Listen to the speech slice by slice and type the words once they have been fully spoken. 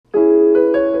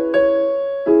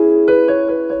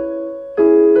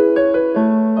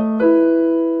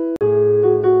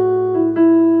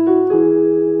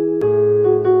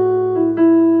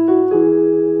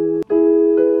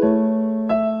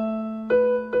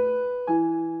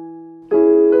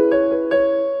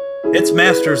It's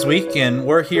Masters Week, and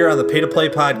we're here on the Pay to Play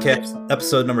podcast,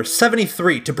 episode number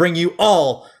 73, to bring you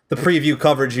all the preview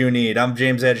coverage you need. I'm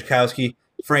James Ajikowski,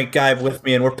 Frank Geib with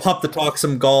me, and we're pumped to talk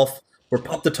some golf. We're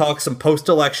pumped to talk some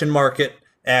post-election market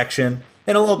action,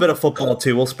 and a little bit of football,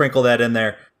 too. We'll sprinkle that in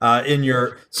there in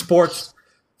your sports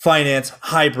finance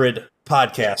hybrid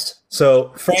podcast.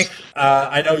 So, Frank,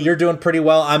 I know you're doing pretty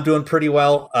well. I'm doing pretty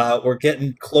well. We're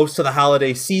getting close to the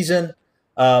holiday season.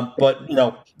 But,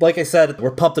 like I said,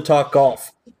 we're pumped to talk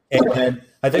golf. And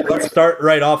I think let's start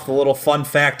right off with a little fun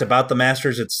fact about the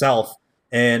Masters itself.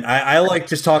 And I like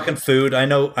just talking food. I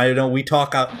know we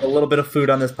talk a little bit of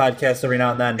food on this podcast every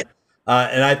now and then.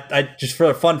 And I just, for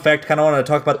a fun fact, kind of wanted to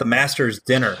talk about the Masters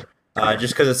dinner,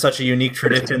 just because it's such a unique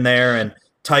tradition there. And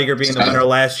Tiger being the winner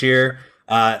last year,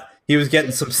 he was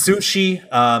getting some sushi,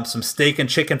 some steak and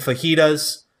chicken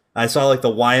fajitas. I saw like the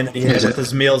wine that he had with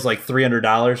his meals, like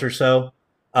 $300 or so.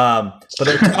 But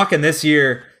they're talking this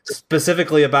year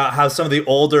specifically about how some of the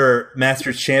older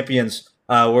Masters champions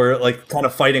were like kind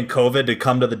of fighting COVID to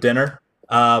come to the dinner.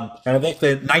 And I think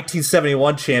the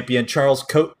 1971 champion, Charles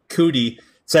Coody,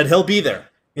 said he'll be there.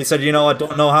 He said, I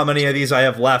don't know how many of these I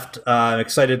have left. I'm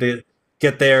excited to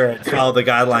get there and follow the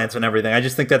guidelines and everything. I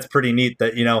just think that's pretty neat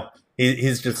that,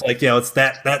 he's just like, it's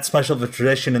that special of a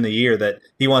tradition in the year that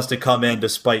he wants to come in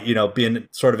despite, being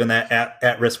sort of in that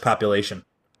at-risk population.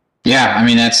 Yeah, I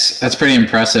mean that's pretty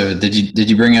impressive. Did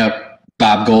you bring up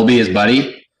Bob Golby, his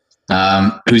buddy,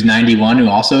 who's 91, who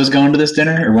also is going to this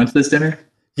dinner or went to this dinner?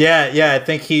 Yeah. I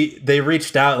think they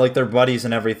reached out like their buddies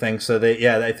and everything. So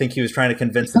I think he was trying to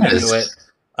convince them to do it.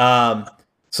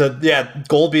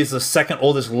 Golby is the second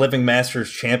oldest living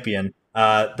Masters champion.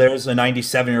 There's a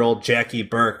 97-year-old Jackie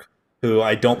Burke who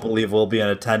I don't believe will be in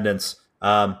attendance.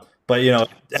 But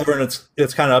everyone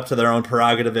it's kind of up to their own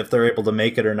prerogative if they're able to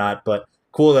make it or not. But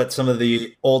cool that some of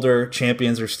the older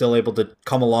champions are still able to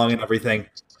come along and everything.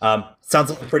 Sounds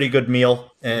like a pretty good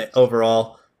meal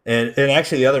overall. And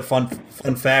actually, the other fun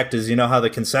fact is, how the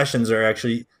concessions are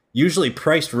actually usually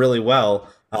priced really well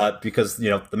because,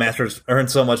 the Masters earn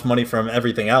so much money from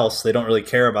everything else. They don't really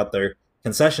care about their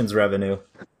concessions revenue.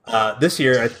 This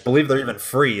year, I believe they're even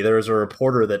free. There was a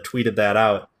reporter that tweeted that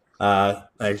out.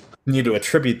 I need to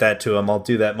attribute that to him. I'll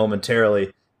do that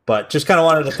momentarily. But just kind of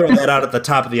wanted to throw that out at the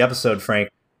top of the episode, Frank.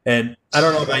 And I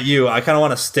don't know about you. I kind of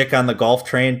want to stick on the golf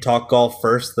train, talk golf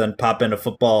first, then pop into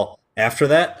football after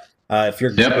that. If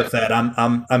you're good with that,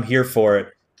 I'm here for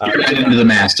it. Get into the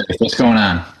Masters. What's going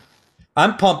on?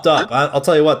 I'm pumped up. I'll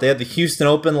tell you what. They had the Houston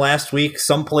Open last week.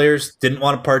 Some players didn't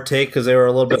want to partake because they were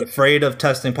a little bit afraid of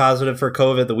testing positive for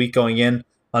COVID the week going in.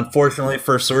 Unfortunately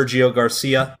for Sergio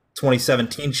Garcia,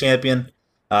 2017 champion,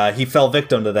 he fell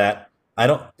victim to that. I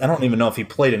don't even know if he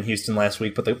played in Houston last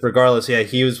week, but regardless,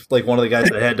 he was like one of the guys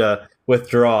that had to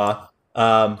withdraw.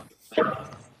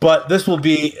 But this will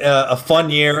be a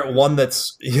fun year, one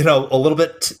that's a little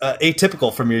bit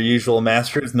atypical from your usual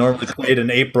Masters. Normally played in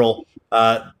April.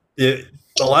 A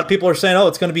lot of people are saying,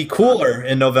 it's going to be cooler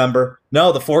in November.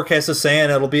 No, the forecast is saying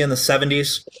it'll be in the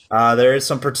 70s. There is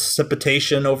some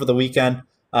precipitation over the weekend,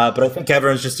 but I think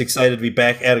everyone's just excited to be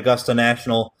back at Augusta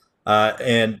National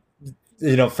and.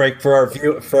 Frank, for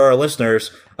our listeners,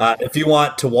 if you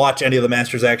want to watch any of the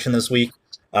Masters action this week,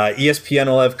 ESPN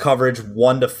will have coverage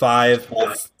 1 to 5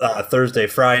 Thursday,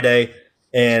 Friday,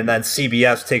 and then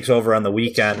CBS takes over on the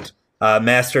weekend.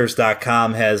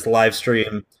 Masters.com has live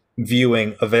stream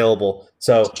viewing available,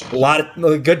 so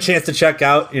a good chance to check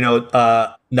out.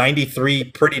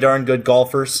 93 pretty darn good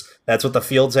golfers. That's what the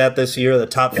field's at this year. The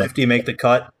top 50 make the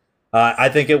cut. I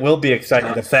think it will be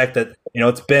exciting, the fact that,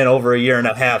 it's been over a year and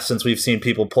a half since we've seen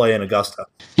people play in Augusta.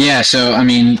 Yeah, so,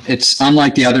 it's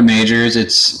unlike the other majors.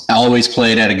 It's always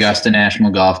played at Augusta National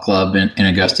Golf Club in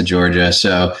Augusta, Georgia.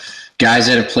 So guys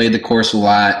that have played the course a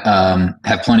lot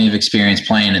have plenty of experience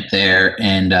playing it there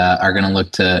and are going to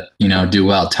look to, do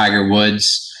well. Tiger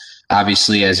Woods,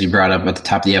 obviously, as you brought up at the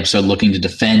top of the episode, looking to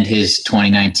defend his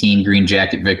 2019 Green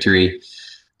Jacket victory.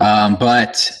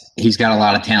 But he's got a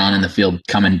lot of talent in the field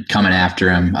coming after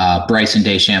him. Bryson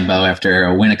DeChambeau, after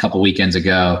a win a couple weekends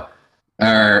ago,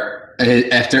 not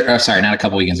a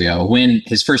couple weekends ago, win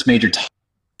his first major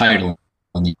title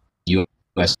in the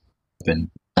U.S.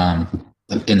 Open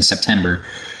in September.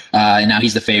 And now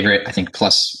he's the favorite, I think,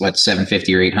 plus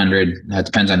 750 or 800.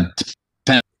 Depends on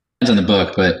the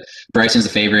book, but Bryson's the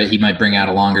favorite. He might bring out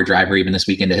a longer driver even this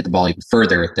weekend to hit the ball even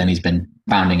further than he's been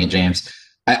pounding it, James.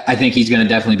 I think he's going to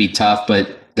definitely be tough,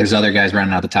 but there's other guys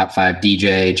running out the top 5,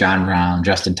 DJ, John Rahm,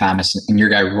 Justin Thomas, and your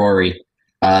guy Rory,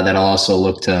 that'll also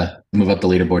look to move up the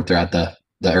leaderboard throughout the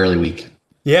early week.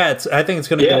 Yeah, I think it's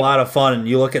going to be a lot of fun. And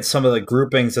you look at some of the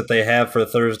groupings that they have for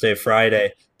Thursday,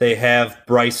 Friday. They have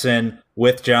Bryson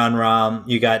with John Rahm.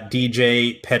 You got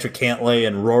DJ, Patrick Cantlay,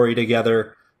 and Rory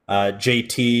together.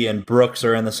 JT and Brooks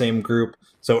are in the same group.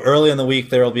 So early in the week,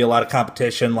 there will be a lot of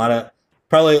competition, a lot of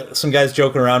probably some guys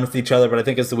joking around with each other. But I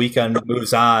think as the weekend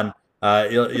moves on,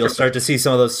 you'll start to see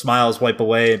some of those smiles wipe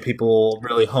away, and people will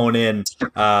really hone in,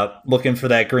 looking for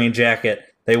that green jacket.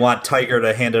 They want Tiger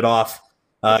to hand it off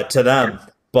to them.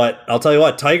 But I'll tell you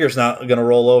what, Tiger's not going to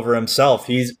roll over himself.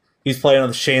 He's playing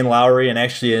with Shane Lowry and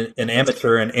actually an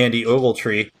amateur in Andy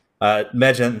Ogletree.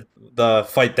 Imagine the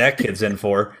fight that kid's in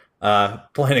for,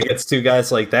 playing against two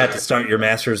guys like that to start your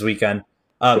Masters weekend.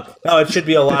 No, it should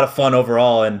be a lot of fun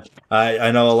overall, and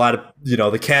I know a lot of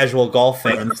the casual golf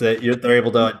fans that they're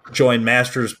able to join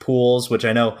Masters pools, which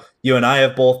I know you and I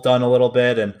have both done a little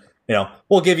bit, and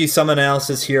we'll give you some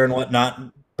analysis here and whatnot.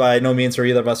 By no means are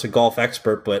either of us a golf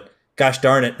expert, but gosh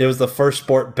darn it, it was the first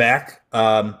sport back,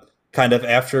 kind of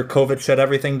after COVID shut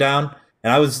everything down,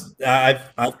 and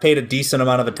I've paid a decent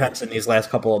amount of attention these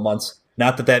last couple of months.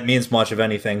 Not that that means much of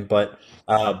anything, but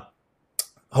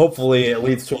hopefully it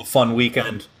leads to a fun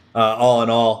weekend, all in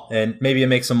all, and maybe you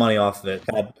make some money off of it.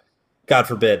 God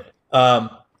forbid.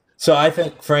 So I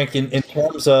think, Frank, in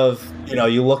terms of,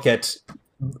 you look at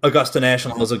Augusta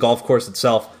National as a golf course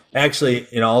itself. Actually,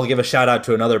 I'll give a shout out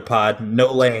to another pod.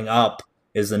 No Laying Up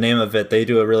is the name of it. They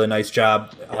do a really nice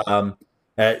job, for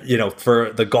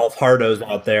the golf hardos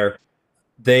out there.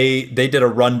 They did a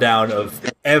rundown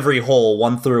of every hole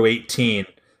 1 through 18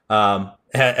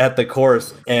 at the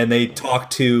course, and they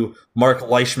talked to Mark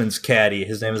Leishman's caddy.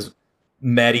 His name is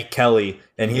Matty Kelly,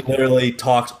 and he literally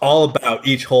talks all about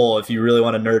each hole if you really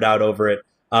want to nerd out over it.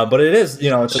 But it is,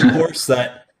 it's a course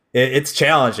that it's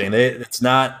challenging. It's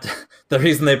not the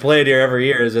reason they play it here every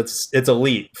year is it's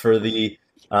elite for the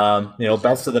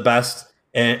best of the best.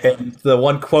 And the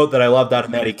one quote that I loved out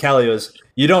of Matty Kelly was,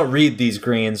 "You don't read these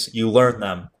greens, you learn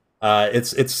them."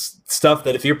 It's stuff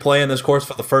that if you're playing this course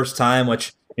for the first time,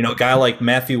 which a guy like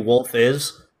Matthew Wolff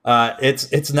is,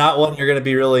 it's not one you're going to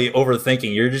be really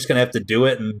overthinking. You're just going to have to do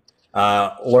it and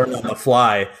learn on the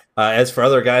fly. As for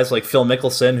other guys like Phil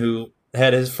Mickelson, who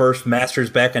had his first Masters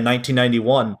back in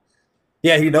 1991,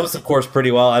 yeah, he knows the course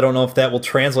pretty well. I don't know if that will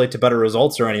translate to better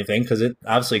results or anything, because it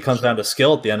obviously comes down to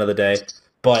skill at the end of the day.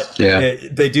 But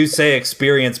they do say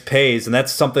experience pays, and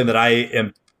that's something that I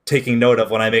am taking note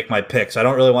of when I make my picks. I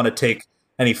don't really want to take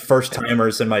any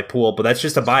first-timers in my pool, but that's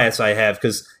just a bias I have,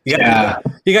 because you got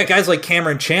guys like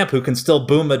Cameron Champ who can still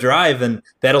boom a drive, and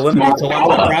that eliminates a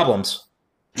lot of problems.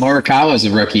 Morikawa is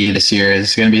a rookie this year.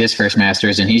 It's going to be his first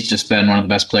Masters, and he's just been one of the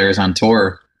best players on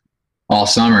tour all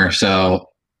summer. So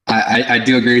I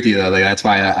do agree with you, though. Like, that's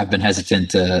why I've been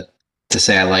hesitant to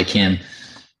say I like him.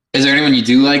 Is there anyone you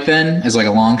do like then as like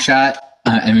a long shot?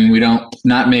 I mean,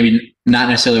 not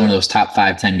necessarily one of those top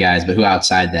 5-10 guys, but who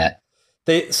outside that?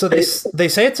 They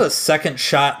say it's a second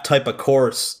shot type of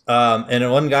course,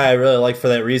 and one guy I really like for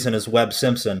that reason is Webb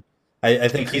Simpson. I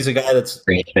think he's a guy that's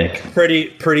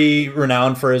pretty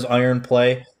renowned for his iron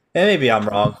play. And maybe I'm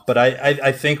wrong, but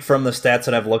I think from the stats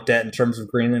that I've looked at in terms of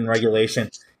green and regulation,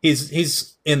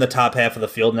 he's in the top half of the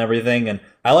field and everything. And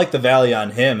I like the value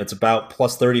on him. It's about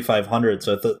plus 3,500.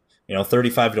 So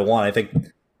 35 to 1. I think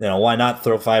why not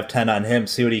throw 5-10 on him,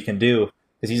 see what he can do,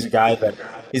 because he's a guy that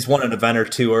he's won an event or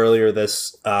two earlier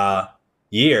this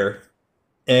year.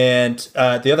 And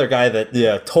the other guy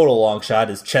that total long shot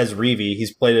is Ches Reavie.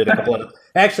 He's played it a couple of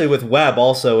actually with Webb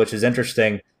also, which is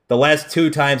interesting. The last 2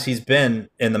 times he's been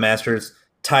in the Masters,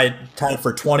 tied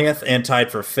for 20th and tied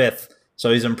for 5th.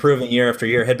 So he's improving year after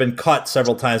year. Had been cut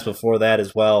several times before that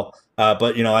as well.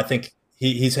 But I think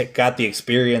he's got the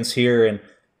experience here, and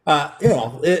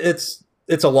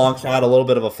it's a long shot, a little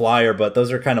bit of a flyer. But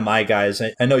those are kind of my guys.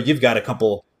 I know you've got a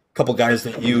couple guys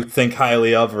that you think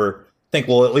highly of or think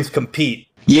will at least compete.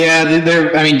 Yeah,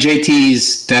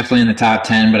 JT's definitely in the top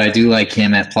 10, but I do like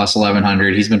him at plus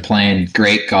 1,100. He's been playing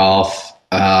great golf.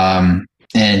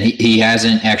 And he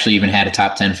hasn't actually even had a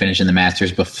top 10 finish in the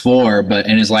Masters before, but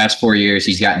in his last 4 years,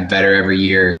 he's gotten better every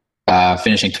year,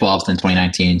 finishing 12th in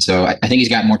 2019. So I think he's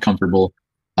gotten more comfortable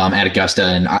at Augusta.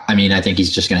 And I think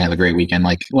he's just going to have a great weekend,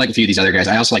 like a few of these other guys.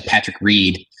 I also like Patrick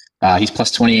Reed. He's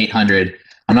plus 2,800.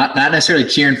 I'm not necessarily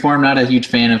cheering for him. Not a huge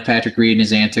fan of Patrick Reed and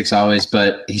his antics always,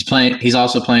 but he's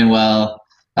also playing well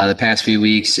the past few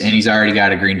weeks, and he's already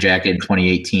got a green jacket in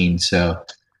 2018. So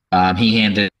he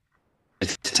handed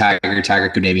to Tiger. Tiger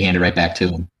could maybe hand it right back to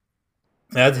him.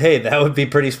 Hey, that would be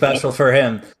pretty special for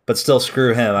him, but still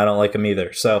screw him. I don't like him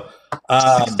either. So,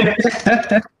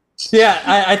 yeah,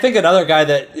 I think another guy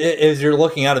that is you're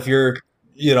looking at if you're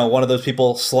one of those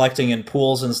people selecting in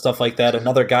pools and stuff like that.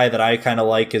 Another guy that I kind of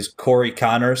like is Corey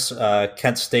Connors,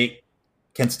 Kent State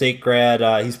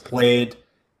grad. He's played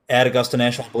at Augusta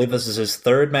National. I believe this is his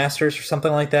third Masters or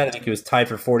something like that. I think he was tied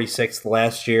for 46th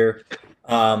last year.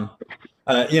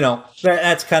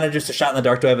 That's kind of just a shot in the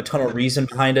dark. Do I have a ton of reason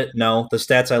behind it? No. The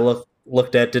stats I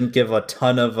looked at didn't give a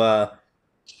ton of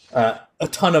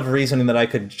reasoning that I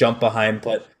could jump behind.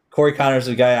 But Corey Connors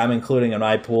is a guy I'm including in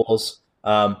my pools.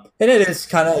 And it is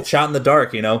kind of a shot in the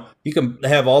dark. You can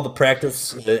have all the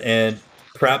practice and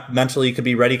prep mentally. You could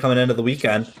be ready coming into the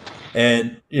weekend.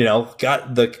 And,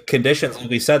 got the conditions, like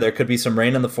we said, there could be some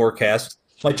rain in the forecast.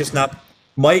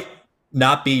 Might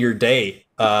not be your day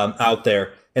out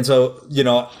there. And so,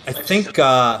 I think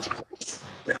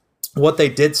what they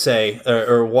did say,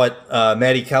 or what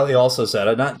Maddie Kelly also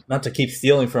said, not to keep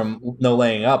stealing from No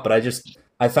Laying Up, but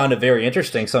I found it very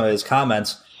interesting, some of his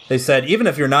comments. They said, even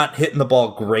if you're not hitting the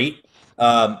ball great,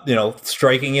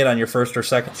 striking it on your first or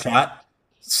second shot,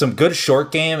 some good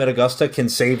short game at Augusta can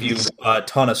save you a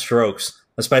ton of strokes,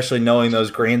 especially knowing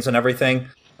those greens and everything,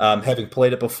 having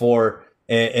played it before.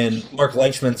 And Mark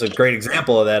Leishman's a great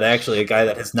example of that, actually, a guy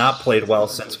that has not played well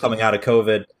since coming out of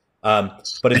COVID.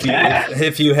 But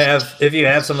if you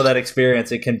have some of that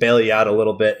experience, it can bail you out a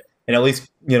little bit and at least,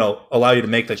 allow you to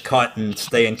make the cut and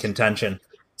stay in contention.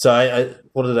 So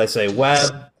what did I say?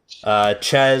 Webb,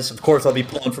 Chez, of course, I'll be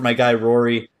pulling for my guy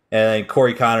Rory, and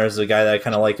Corey Connors is a guy that I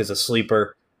kind of like as a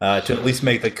sleeper to at least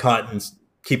make the cut and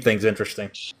keep things interesting.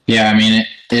 Yeah, I mean,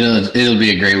 it'll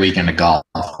be a great weekend of golf.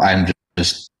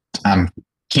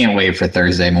 Can't wait for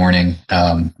Thursday morning.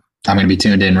 I'm going to be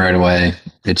tuned in right away.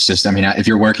 It's just, if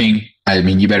you're working,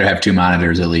 you better have 2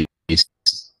 monitors at least.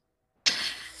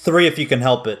 3 if you can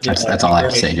help it. That's all I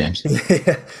have to say, James.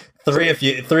 3 if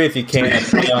you can.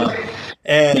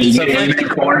 And you can aim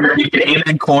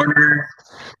in corner.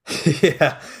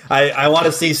 Yeah, I want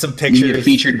to see some pictures. You get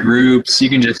featured groups. You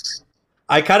can just.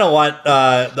 I kind of want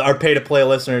our pay to play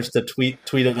listeners to tweet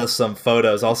us some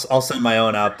photos. I'll send my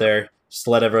own out there. Just to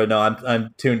let everyone know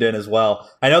I'm tuned in as well.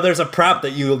 I know there's a prop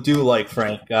that you do like,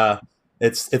 Frank.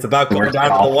 It's about going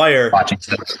down to the wire. Watching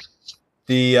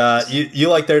you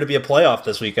like there to be a playoff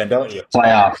this weekend, don't you?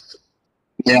 Playoff.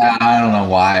 Yeah, I don't know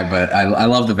why, but I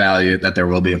love the value that there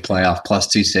will be a playoff plus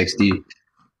 260.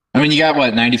 You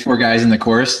got 94 guys in the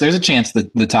course. There's a chance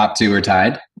that the top 2 are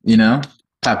tied.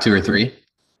 Top 2 or 3 at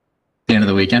the end of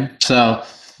the weekend. So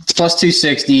it's plus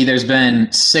 260. There's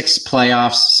been 6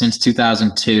 playoffs since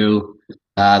 2002.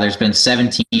 There's been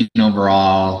 17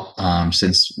 overall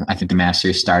since I think the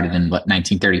Masters started in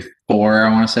 1934,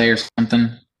 I want to say, or something.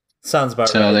 Sounds about right.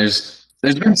 So there's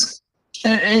been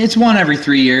it's one every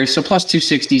 3 years. So plus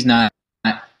 260 is not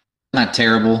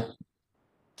terrible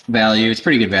value. It's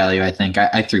pretty good value, I think.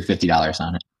 I threw $50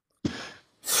 on it.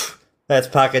 That's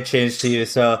pocket change to you.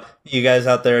 So you guys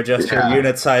out there adjust your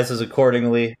unit sizes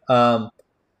accordingly. So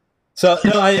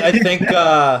I think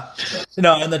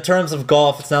in the terms of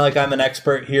golf, it's not like I'm an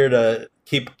expert here to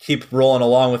keep rolling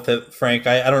along with it, Frank.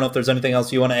 I don't know if there's anything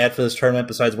else you want to add for this tournament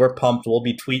besides we're pumped. We'll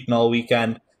be tweeting all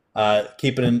weekend,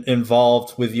 keeping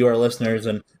involved with you, our listeners,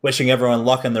 and wishing everyone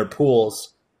luck in their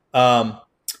pools.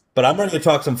 But I'm ready to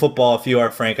talk some football if you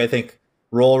are, Frank. I think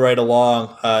roll right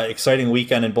along. Exciting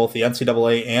weekend in both the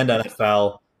NCAA and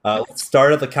NFL. Let's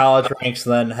start at the college ranks,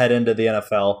 then head into the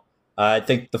NFL. I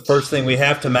think the first thing we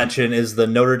have to mention is the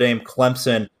Notre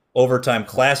Dame-Clemson overtime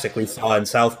classic we saw in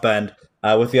South Bend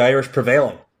with the Irish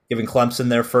prevailing, giving Clemson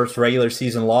their first regular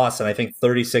season loss in, I think,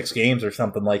 36 games or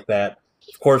something like that.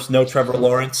 Of course, no Trevor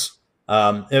Lawrence.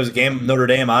 It was a game Notre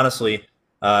Dame, honestly,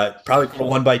 probably could have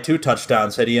won by 2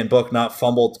 touchdowns had Ian Book not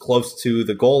fumbled close to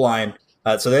the goal line.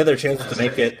 So they had their chance to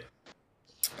make it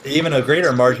even a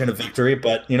greater margin of victory.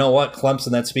 But you know what?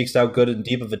 Clemson, that speaks to how good and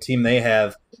deep of a team they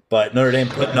have. But Notre Dame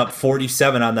putting up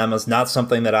 47 on them is not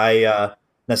something that I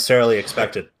necessarily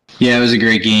expected. Yeah, it was a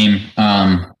great game.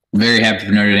 Very happy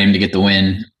for Notre Dame to get the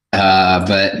win.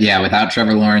 But yeah, without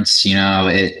Trevor Lawrence,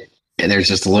 there's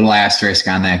just a little asterisk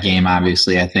on that game,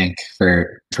 obviously, I think,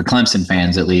 for Clemson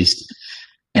fans at least.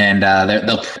 And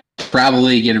they'll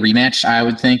probably get a rematch, I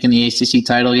would think, in the ACC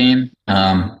title game.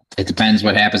 It depends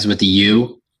what happens with the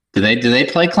U. Do they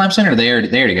play Clemson, or they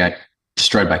already got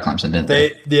destroyed by Clemson, didn't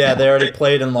they? Yeah, they already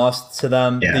played and lost to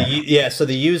them. Yeah. So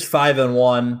the U's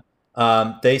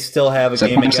 5-1. They still have a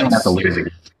game Clemson against. Have to lose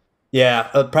again.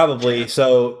 Yeah, probably.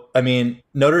 So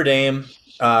Notre Dame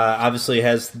obviously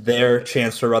has their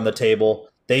chance to run the table.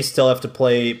 They still have to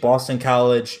play Boston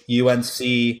College,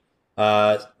 UNC,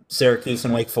 Syracuse,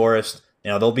 and Wake Forest.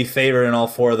 They'll be favored in all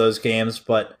 4 of those games,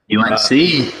 but UNC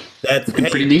that's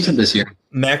pretty decent this year.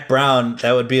 Mac Brown,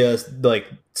 that would be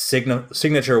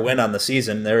signature win on the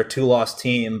season. They're a 2-loss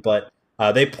team, but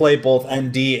they play both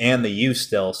ND and the U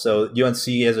still. So UNC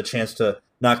has a chance to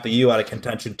knock the U out of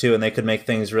contention too, and they could make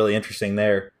things really interesting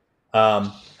there.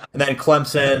 And then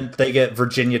Clemson, they get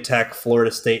Virginia Tech,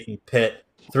 Florida State, and Pitt.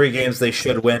 3 games they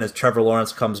should win as Trevor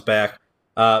Lawrence comes back.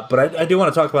 But I do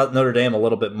want to talk about Notre Dame a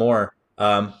little bit more.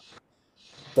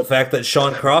 The fact that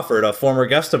Sean Crawford, a former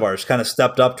guest of ours, kind of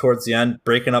stepped up towards the end,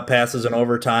 breaking up passes in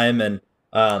overtime. And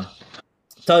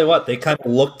tell you what, they kind of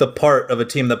look the part of a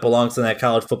team that belongs in that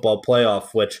college football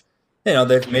playoff, which,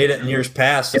 they've made it in years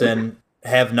past and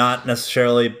have not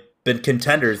necessarily been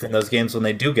contenders in those games when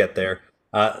they do get there.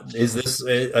 Is this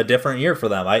a different year for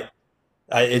them?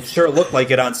 It sure looked like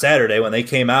it on Saturday when they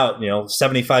came out,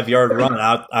 75-yard run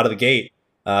out of the gate.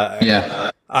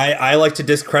 I like to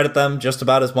discredit them just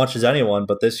about as much as anyone,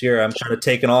 but this year I'm kind of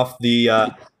taking off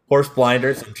the horse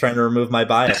blinders and trying to remove my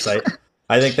bias.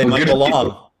 I think they might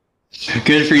belong.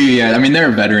 Good for you. Yeah, I mean, they're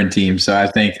a veteran team, so I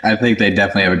think they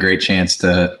definitely have a great chance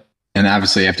to. And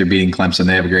obviously, after beating Clemson,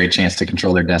 they have a great chance to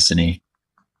control their destiny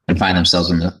and find themselves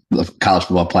in the college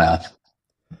football playoff.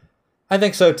 I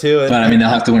think so too. But I mean, they'll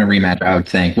have to win a rematch, I would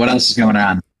think. What else is going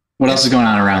on? What else is going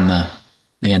on around the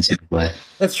NCAA?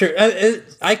 That's true.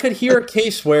 I could hear a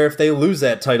case where if they lose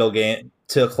that title game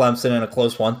to Clemson in a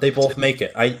close one, they both make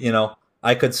it.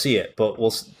 I could see it, but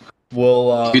we'll.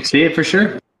 You could see it for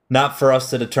sure. Not for us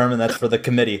to determine. That's for the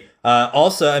committee.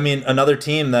 Also, I mean, another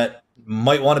team that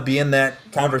might want to be in that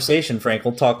conversation, Frank,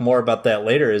 we'll talk more about that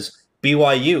later, is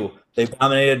BYU. They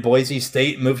dominated Boise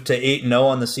State, moved to 8-0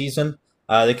 on the season.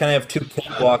 They kind of have 2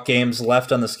 cakewalk games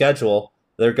left on the schedule.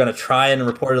 They're going to try and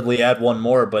reportedly add one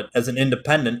more, but as an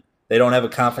independent, they don't have a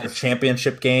conference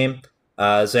championship game.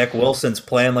 Zach Wilson's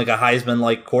playing like a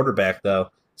Heisman-like quarterback, though.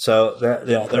 So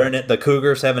they're in it. The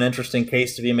Cougars have an interesting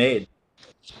case to be made.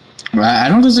 I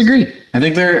don't disagree. I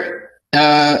think they're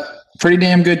a pretty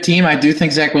damn good team. I do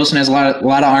think Zach Wilson has a lot of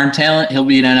arm talent. He'll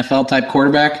be an NFL-type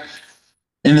quarterback.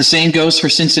 And the same goes for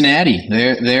Cincinnati.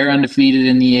 They're undefeated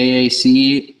in the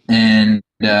AAC, and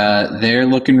they're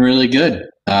looking really good.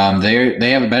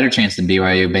 They have a better chance than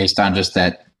BYU based on just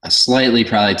that slightly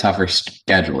probably tougher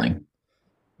scheduling.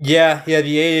 Yeah, the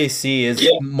AAC is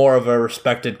more of a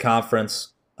respected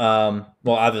conference. Well,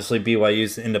 obviously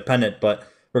BYU's independent, but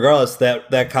regardless,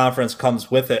 that conference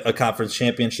comes with it, a conference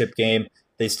championship game.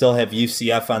 They still have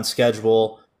UCF on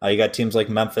schedule. You got teams like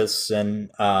Memphis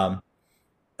and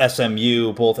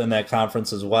SMU both in that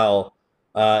conference as well.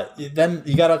 Then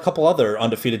you got a couple other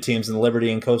undefeated teams in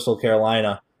Liberty and Coastal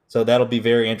Carolina. So that'll be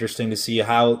very interesting to see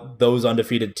how those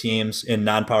undefeated teams in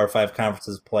non-Power 5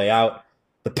 conferences play out.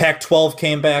 The Pac-12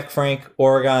 came back, Frank.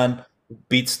 Oregon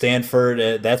beat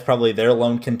Stanford. That's probably their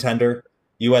lone contender.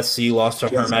 USC lost to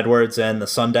Herm Edwards and the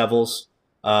Sun Devils.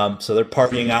 So they're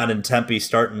partying on in Tempe,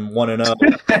 starting 1-0.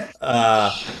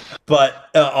 But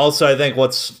also, I think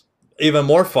what's even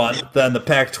more fun than the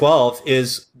Pac-12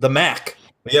 is the MAC.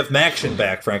 We have MACtion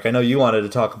back, Frank. I know you wanted to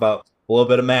talk about a little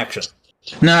bit of MACtion.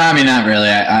 No, I mean, not really.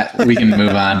 We can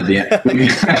move on to the end. I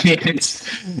mean,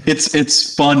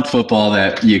 it's fun football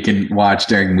that you can watch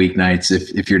during weeknights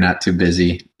if you're not too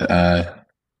busy.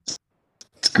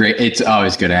 It's great. It's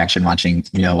always good action watching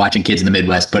kids in the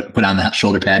Midwest put on the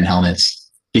shoulder pad and helmets,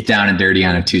 get down and dirty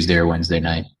on a Tuesday or Wednesday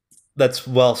night. That's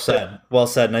well said. Well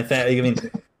said.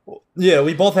 And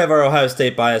we both have our Ohio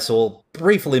State bias, so we'll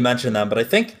briefly mention them. But I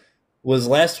think was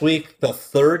last week the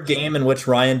 3rd game in which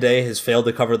Ryan Day has failed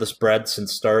to cover the spread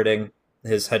since starting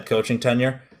his head coaching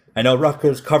tenure. I know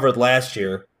Rutgers covered last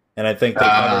year, and I think they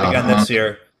covered again this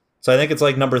year. So I think it's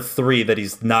like number 3 that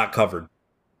he's not covered.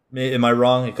 Am I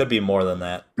wrong? It could be more than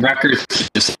that. Rutgers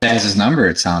just has his number,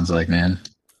 it sounds like, man.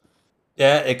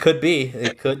 Yeah, it could be.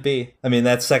 It could be. I mean,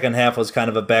 that second half was kind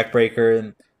of a backbreaker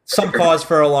and some cause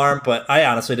for alarm, but I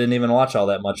honestly didn't even watch all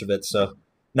that much of it, so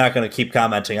not going to keep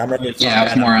commenting. I'm ready to talk. Yeah,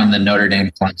 it's more on the Notre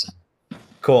Dame Clemson.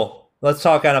 Cool. Let's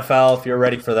talk NFL if you're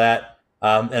ready for that.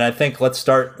 And I think let's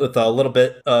start with a little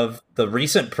bit of the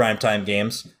recent primetime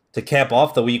games. To cap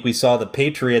off the week, we saw the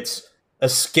Patriots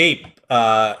escape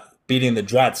beating the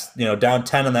Jets. Down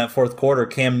 10 in that 4th quarter.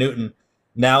 Cam Newton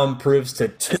now improves to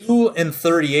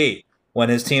 2-38 when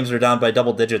his teams are down by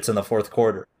double digits in the 4th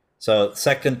quarter. So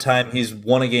second time he's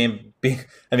won a game.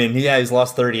 He's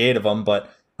lost 38 of them, but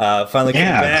finally came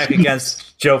back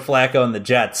against Joe Flacco and the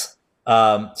Jets.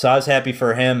 So I was happy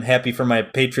for him, happy for my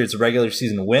Patriots regular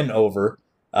season win over,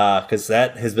 because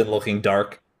that has been looking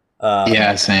dark.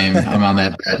 Yeah, same. I'm on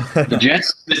that. The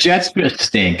Jets just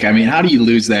stink. I mean, how do you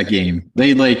lose that game?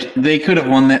 They could have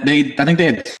won that. I think they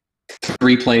had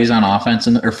 3 plays on offense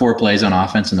or 4 plays on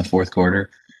offense in the 4th quarter.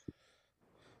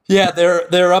 Yeah,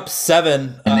 they're up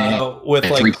 7 with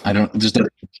like I don't just.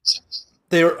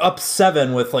 they were up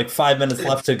 7 with like 5 minutes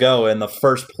left to go, and the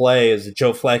first play is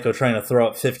Joe Flacco trying to throw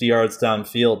it 50 yards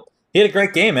downfield. He had a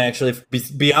great game, actually,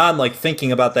 beyond like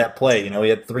thinking about that play. He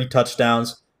had 3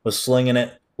 touchdowns, was slinging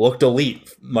it, looked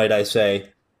elite, might I say.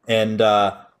 And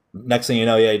next thing you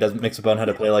know, he doesn't mix a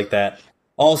boneheaded play like that.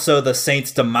 Also, the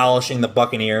Saints demolishing the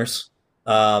Buccaneers,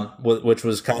 which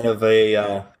was kind of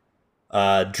a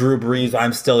Drew Brees,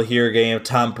 I'm still here game.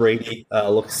 Tom Brady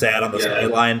looked sad on the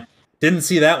sideline. Didn't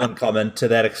see that one coming to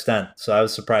that extent, so I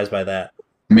was surprised by that.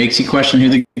 Makes you question who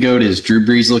the GOAT is. Drew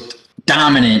Brees looked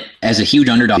dominant as a huge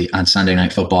underdog on Sunday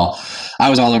Night Football. I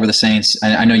was all over the Saints.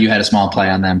 I know you had a small play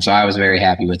on them, so I was very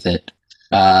happy with it.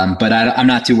 But I'm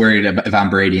not too worried if I'm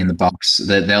Brady and the Bucs.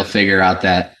 That they'll figure out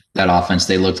that offense.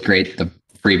 They looked great the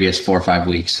previous 4 or 5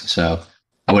 weeks, so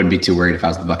I wouldn't be too worried if I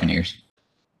was the Buccaneers.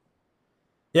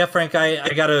 Yeah, Frank, I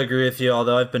got to agree with you.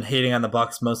 Although I've been hating on the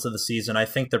Bucs most of the season, I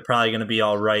think they're probably going to be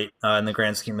all right in the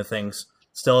grand scheme of things.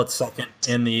 Still at second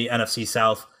in the NFC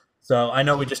South. So I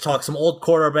know we just talked some old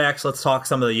quarterbacks. Let's talk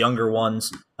some of the younger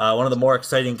ones. One of the more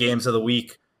exciting games of the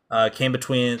week came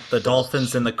between the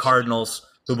Dolphins and the Cardinals,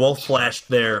 who both flashed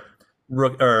their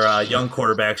young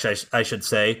quarterbacks, I should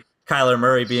say. Kyler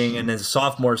Murray being in his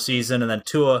sophomore season, and then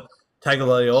Tua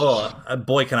Tagovailoa.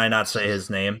 Boy, can I not say his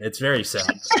name. It's very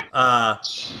sad.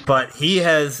 But he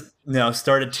has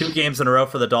started 2 games in a row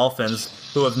for the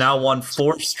Dolphins, who have now won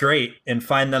 4 straight and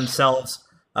find themselves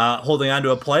holding on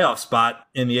to a playoff spot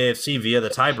in the AFC via the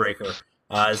tiebreaker.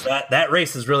 That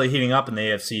race is really heating up in the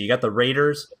AFC. You got the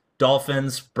Raiders,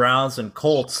 Dolphins, Browns, and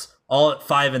Colts all at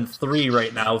 5-3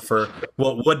 right now for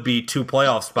what would be 2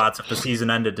 playoff spots if the season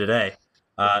ended today.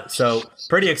 So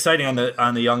pretty exciting on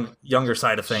the younger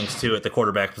side of things too at the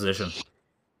quarterback position.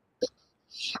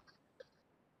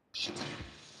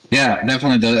 Yeah,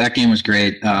 definitely. That game was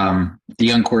great. The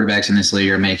young quarterbacks in this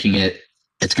league are making it.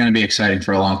 It's going to be exciting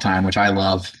for a long time, which I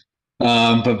love.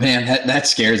 But man, that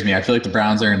scares me. I feel like the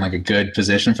Browns are in like a good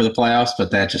position for the playoffs,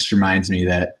 but that just reminds me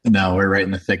that no, we're right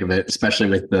in the thick of it, especially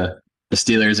with the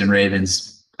Steelers and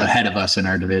Ravens ahead of us in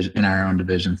our division, in our own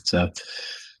division. So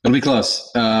it'll be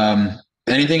close.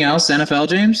 Anything else, NFL,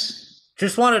 James?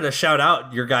 Just wanted to shout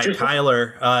out your guy,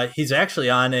 Kyler. He's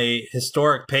actually on a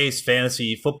historic pace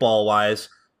fantasy football-wise.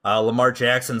 Lamar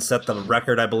Jackson set the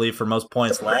record, I believe, for most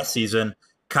points last season.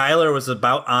 Kyler was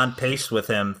about on pace with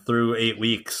him through 8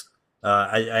 weeks.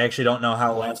 I actually don't know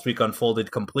how last week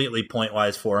unfolded completely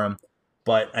point-wise for him,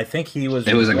 but I think he was...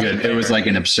 It was like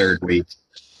an absurd week.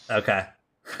 Okay.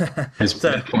 His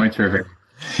points were very...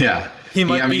 Yeah. He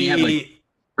had like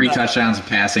 3 touchdowns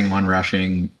passing, 1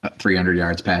 rushing, 300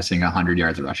 yards passing, 100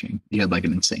 yards rushing. He had like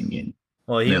an insane game.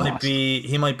 Well,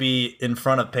 he might be in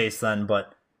front of pace then,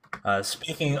 but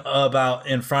speaking about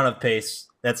in front of pace,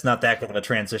 that's not that good of a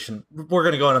transition. We're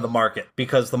going to go into the market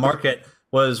because the market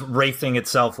was wraithing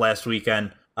itself last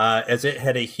weekend as it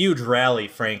had a huge rally,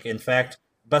 Frank. In fact,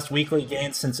 best weekly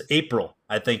gain since April,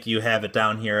 I think you have it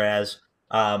down here as.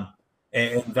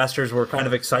 And investors were kind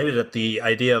of excited at the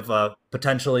idea of a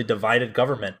potentially divided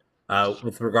government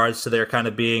with regards to there kind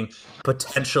of being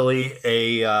potentially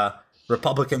a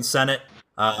Republican Senate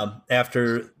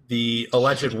after the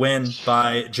alleged win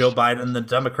by Joe Biden, the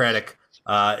Democratic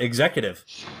executive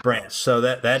branch. So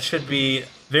that should be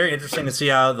very interesting to see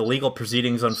how the legal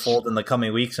proceedings unfold in the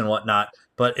coming weeks and whatnot.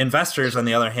 But investors, on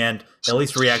the other hand, at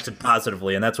least reacted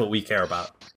positively, and that's what we care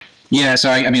about. Yeah, so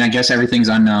I mean, I guess everything's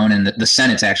unknown, and the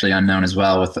Senate's actually unknown as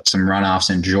well, with some runoffs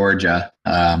in Georgia.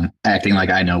 Acting like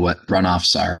I know what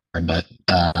runoffs are, but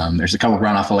there's a couple of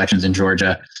runoff elections in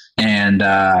Georgia, and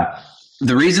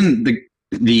the reason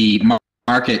the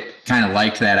market kind of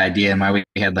liked that idea and why we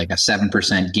had like a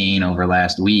 7% gain over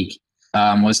last week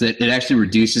was that it actually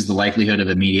reduces the likelihood of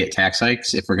immediate tax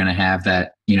hikes if we're going to have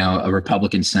that, a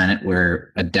Republican Senate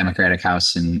where a Democratic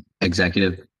House and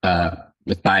executive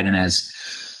with Biden as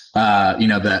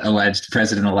the alleged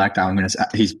president-elect.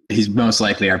 He's most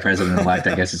likely our president-elect.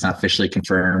 I guess it's not officially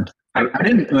confirmed. I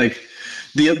didn't like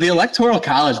the Electoral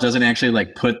College doesn't actually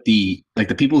like put the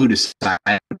people who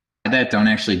decide that don't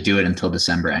actually do it until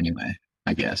December anyway,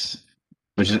 I guess,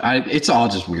 which is it's all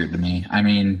just weird to me. I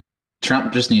mean,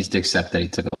 Trump just needs to accept that he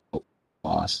took a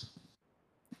loss.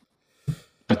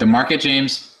 But the market,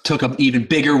 James, took an even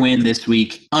bigger win this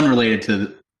week, unrelated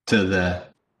to the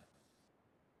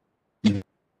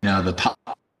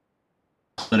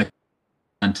political.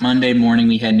 On Monday morning,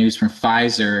 we had news from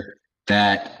Pfizer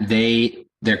that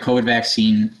their COVID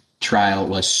vaccine trial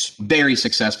was very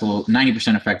successful,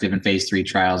 90% effective in phase 3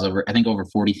 trials. Over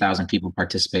 40,000 people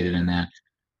participated in that.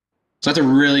 So that's a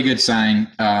really good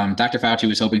sign. Dr. Fauci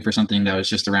was hoping for something that was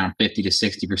just around 50 to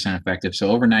 60% effective. So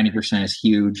over 90% is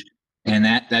huge. and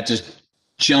that just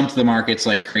jumped the markets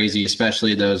like crazy,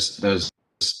 especially those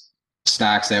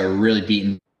stocks that were really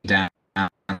beaten down.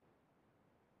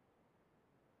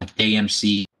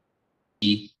 AMC,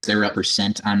 they were up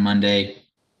percent on Monday.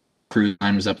 Cruise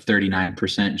line was up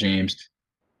 39%, James.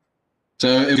 So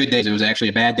it was a good day. It was actually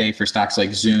a bad day for stocks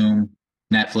like Zoom,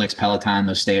 Netflix, Peloton.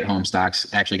 Those stay-at-home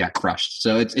stocks actually got crushed.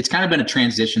 So it's kind of been a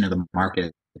transition of the market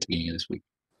at the beginning of this week.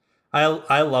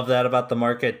 I love that about the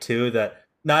market too, that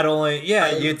not only,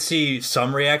 you'd see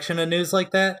some reaction to news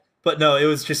like that, but no, it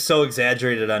was just so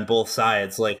exaggerated on both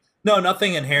sides. Like, no,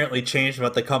 nothing inherently changed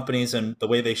about the companies and the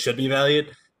way they should be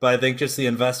valued, but I think just the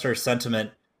investor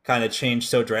sentiment kind of changed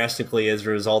so drastically as a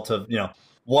result of,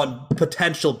 one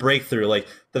potential breakthrough. Like,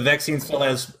 the vaccine still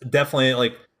has definitely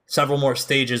like several more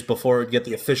stages before it would get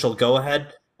the official go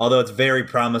ahead, although it's very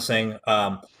promising.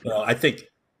 I think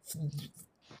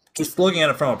just looking at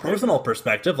it from a personal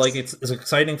perspective, like it's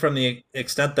exciting from the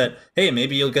extent that, hey,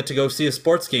 maybe you'll get to go see a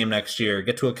sports game next year,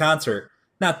 get to a concert.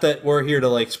 Not that we're here to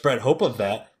like spread hope of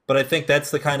that, but I think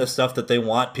that's the kind of stuff that they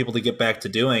want people to get back to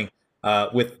doing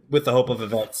with the hope of a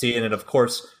vaccine. And of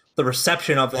course, the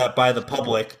reception of that by the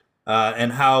public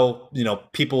and how,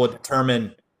 people would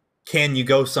determine, can you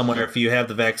go somewhere if you have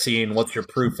the vaccine, what's your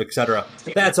proof, etc.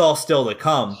 That's all still to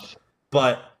come.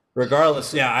 But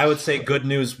regardless, I would say good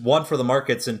news, one, for the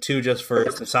markets, and two, just for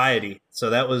society. So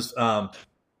that was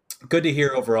good to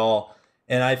hear overall.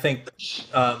 And I think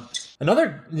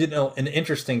another, an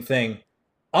interesting thing,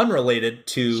 unrelated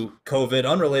to COVID,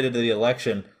 unrelated to the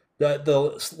election,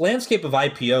 the landscape of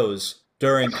IPOs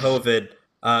during COVID,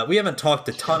 we haven't talked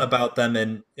a ton about them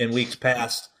in weeks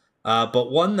past,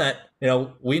 but one that,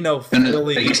 we know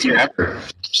really, biggest year ever.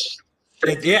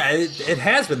 It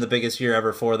has been the biggest year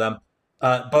ever for them.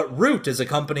 But Root is a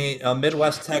company, a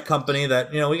Midwest tech company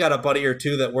that, we got a buddy or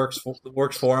two that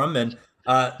works for them. And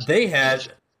they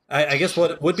had, I guess,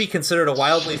 what would be considered a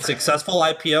wildly successful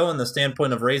IPO in the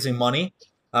standpoint of raising money.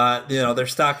 Their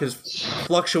stock has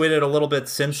fluctuated a little bit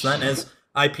since then, as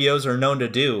IPOs are known to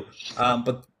do.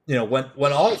 But,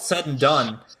 when all is said and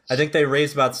done, I think they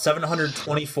raised about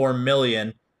 $724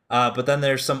 million. But then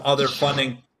there's some other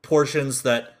funding portions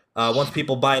that once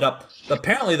people buy it up,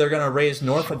 apparently they're going to raise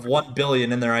north of $1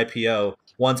 billion in their IPO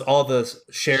once all the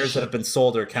shares that have been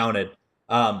sold are counted.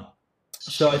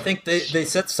 So I think they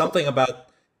said something about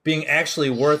being actually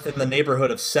worth in the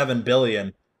neighborhood of $7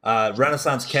 billion.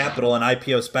 Renaissance Capital, an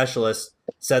IPO specialist,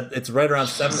 said it's right around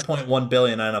 $7.1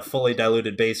 billion on a fully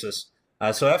diluted basis.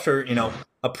 So after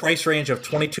a price range of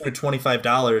 $22 to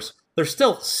 $25, they're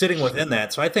still sitting within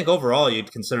that. So I think overall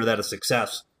you'd consider that a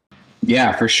success.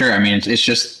 Yeah, for sure. I mean,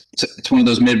 it's one of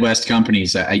those Midwest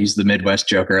companies. I used the Midwest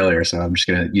joke earlier, so I'm just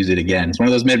going to use it again. It's one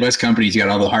of those Midwest companies. You got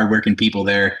all the hardworking people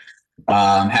there.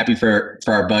 Happy for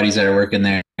our buddies that are working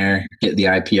there, get the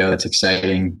IPO. That's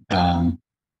exciting. I'm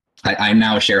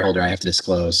now a shareholder. I have to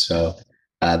disclose, so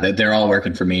they're all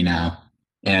working for me now,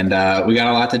 and we got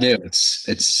a lot to do.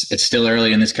 It's still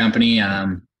early in this company.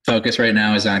 Focus right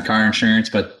now is on car insurance,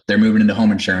 but they're moving into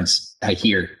home insurance. I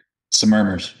hear some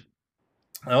murmurs.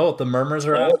 Oh, the murmurs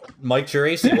are out. Mike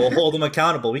Geraci, we'll hold him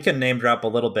accountable. We can name drop a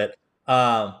little bit.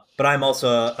 But I'm also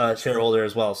a shareholder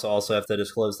as well, so I also have to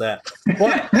disclose that.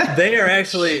 But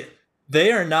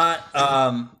they are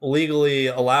not legally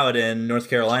allowed in North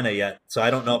Carolina yet. So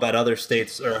I don't know about other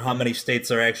states or how many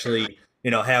states are actually,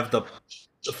 have the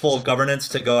full governance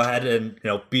to go ahead and,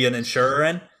 be an insurer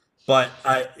in. But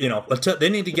they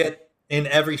need to get in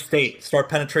every state, start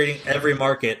penetrating every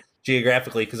market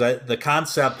geographically, because the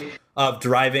concept of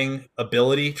driving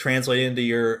ability translating into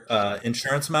your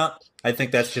insurance amount, I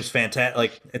think that's just fantastic.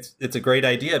 Like, it's a great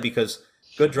idea because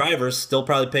good drivers still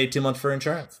probably pay too much for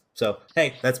insurance. So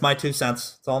hey, that's my 2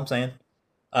 cents. That's all I'm saying.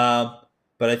 But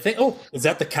I think, is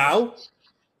that the cow?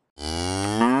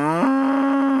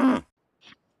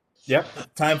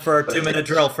 Yep. Time for our 2-minute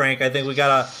drill, Frank. I think we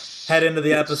gotta head into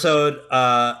the episode.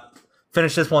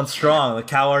 Finish this one strong. The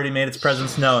cow already made its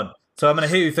presence known. So I'm going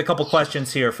to hit you with a couple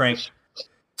questions here, Frank.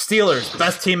 Steelers,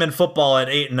 best team in football at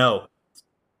 8-0.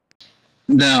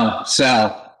 No,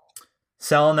 sell.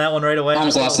 Selling that one right away.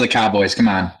 Almost lost to the Cowboys. Come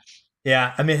on.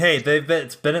 Yeah, I mean, hey,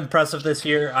 it's been impressive this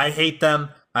year. I hate them.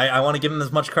 I want to give them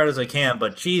as much credit as I can,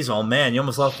 but geez, oh man, you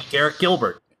almost lost to Garrett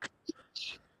Gilbert.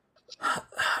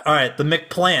 All right, the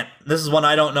McPlant. This is one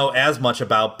I don't know as much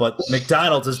about, but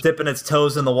McDonald's is dipping its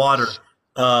toes in the water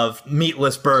of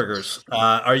meatless burgers.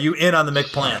 Are you in on the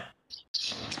McPlant?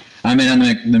 I'm in on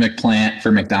the McPlant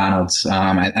for McDonald's.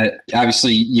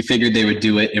 Obviously, you figured they would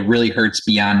do it. It really hurts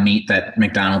Beyond Meat that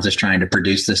McDonald's is trying to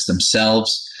produce this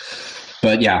themselves.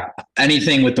 But yeah,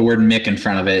 anything with the word Mick in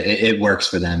front of it, it works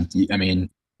for them. I mean,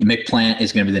 McPlant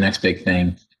is going to be the next big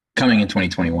thing. coming in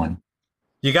 2021.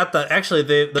 You got they're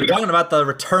talking about the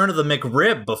return of the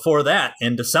McRib before that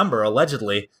in December,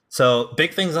 allegedly. So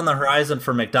big things on the horizon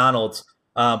for McDonald's.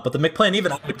 But the McPlant,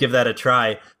 even I would give that a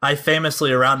try. I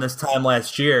famously, around this time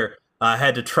last year,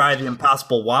 had to try the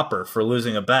Impossible Whopper for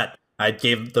losing a bet. I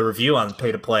gave the review on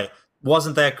Pay to Play.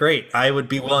 Wasn't that great. I would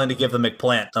be willing to give the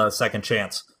McPlant a second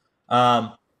chance.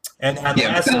 And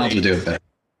McDonald's would do it better.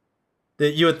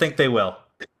 You would think they will.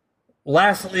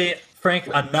 Lastly, Frank,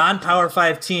 a non-Power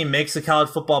 5 team makes the college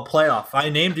football playoff. I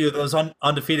named you those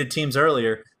undefeated teams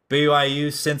earlier: BYU,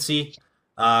 Cincy,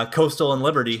 Coastal, and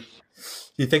Liberty.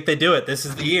 You think they do it? This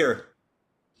is the year.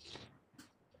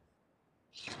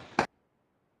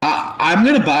 I'm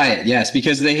gonna buy it, yes,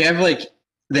 because they have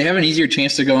an easier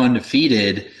chance to go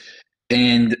undefeated,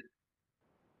 and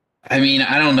I mean,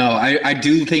 I don't know. I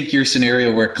do think your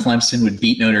scenario where Clemson would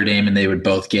beat Notre Dame and they would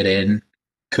both get in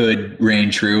could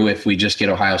reign true if we just get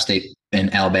Ohio State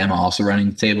and Alabama also running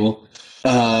the table.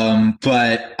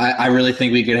 But I really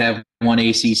think we could have one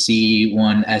ACC,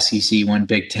 one SEC, one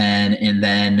Big Ten, and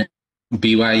then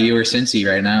BYU or Cincy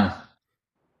right now.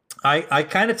 I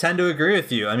kind of tend to agree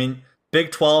with you. I mean,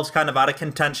 Big 12's kind of out of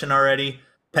contention already.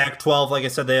 Pac-12, like I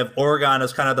said, they have Oregon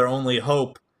as kind of their only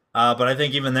hope. But I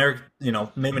think even they're,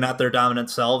 maybe not their dominant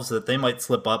selves, that they might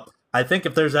slip up. I think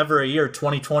if there's ever a year,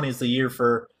 2020 is the year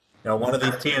for one of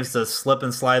these teams to slip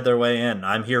and slide their way in.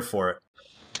 I'm here for it.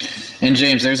 And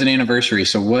James, there's an anniversary.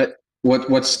 So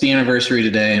what's the anniversary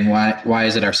today, and why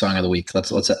is it our song of the week?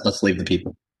 Let's leave the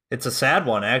people. It's a sad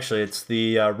one, actually. It's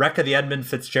the wreck of the Edmund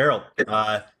Fitzgerald.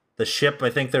 The ship,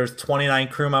 I think there's 29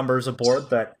 crew members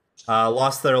aboard that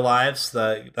lost their lives.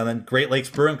 And then Great Lakes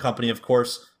Brewing Company, of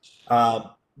course,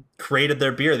 created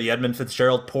their beer, the Edmund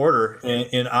Fitzgerald Porter,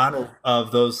 in honor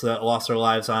of those that lost their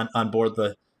lives on board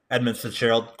the Edmund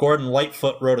Fitzgerald. Gordon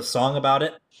Lightfoot wrote a song about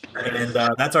it, and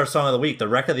that's our song of the week, The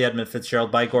Wreck of the Edmund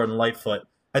Fitzgerald by Gordon Lightfoot.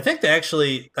 I think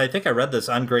I read this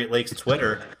on Great Lakes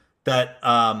Twitter, that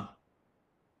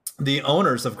the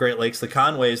owners of Great Lakes, the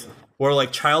Conways, were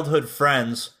like childhood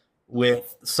friends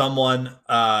with someone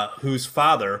whose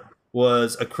father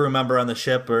was a crew member on the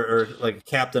ship or like a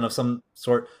captain of some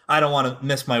sort. I don't want to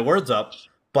miss my words up,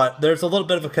 but there's a little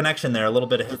bit of a connection there, a little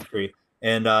bit of history.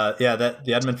 And that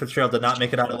the Edmund Fitzgerald did not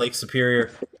make it out of Lake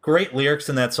Superior. Great lyrics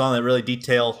in that song that really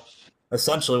detail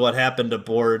essentially what happened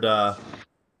aboard that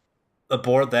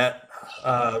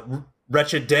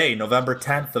wretched day, November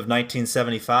 10th of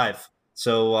 1975.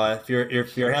 So if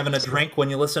you're having a drink when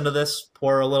you listen to this,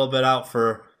 pour a little bit out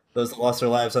for those that lost their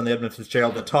lives on the Edmund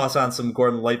Fitzgerald, and toss on some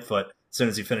Gordon Lightfoot as soon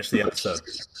as you finish the episode.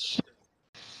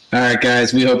 All right,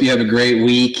 guys, we hope you have a great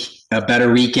week, a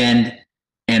better weekend,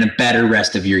 and a better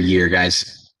rest of your year,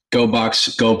 guys. Go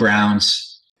Bucks, go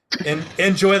Browns. And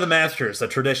enjoy the Masters, a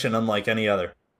tradition unlike any other.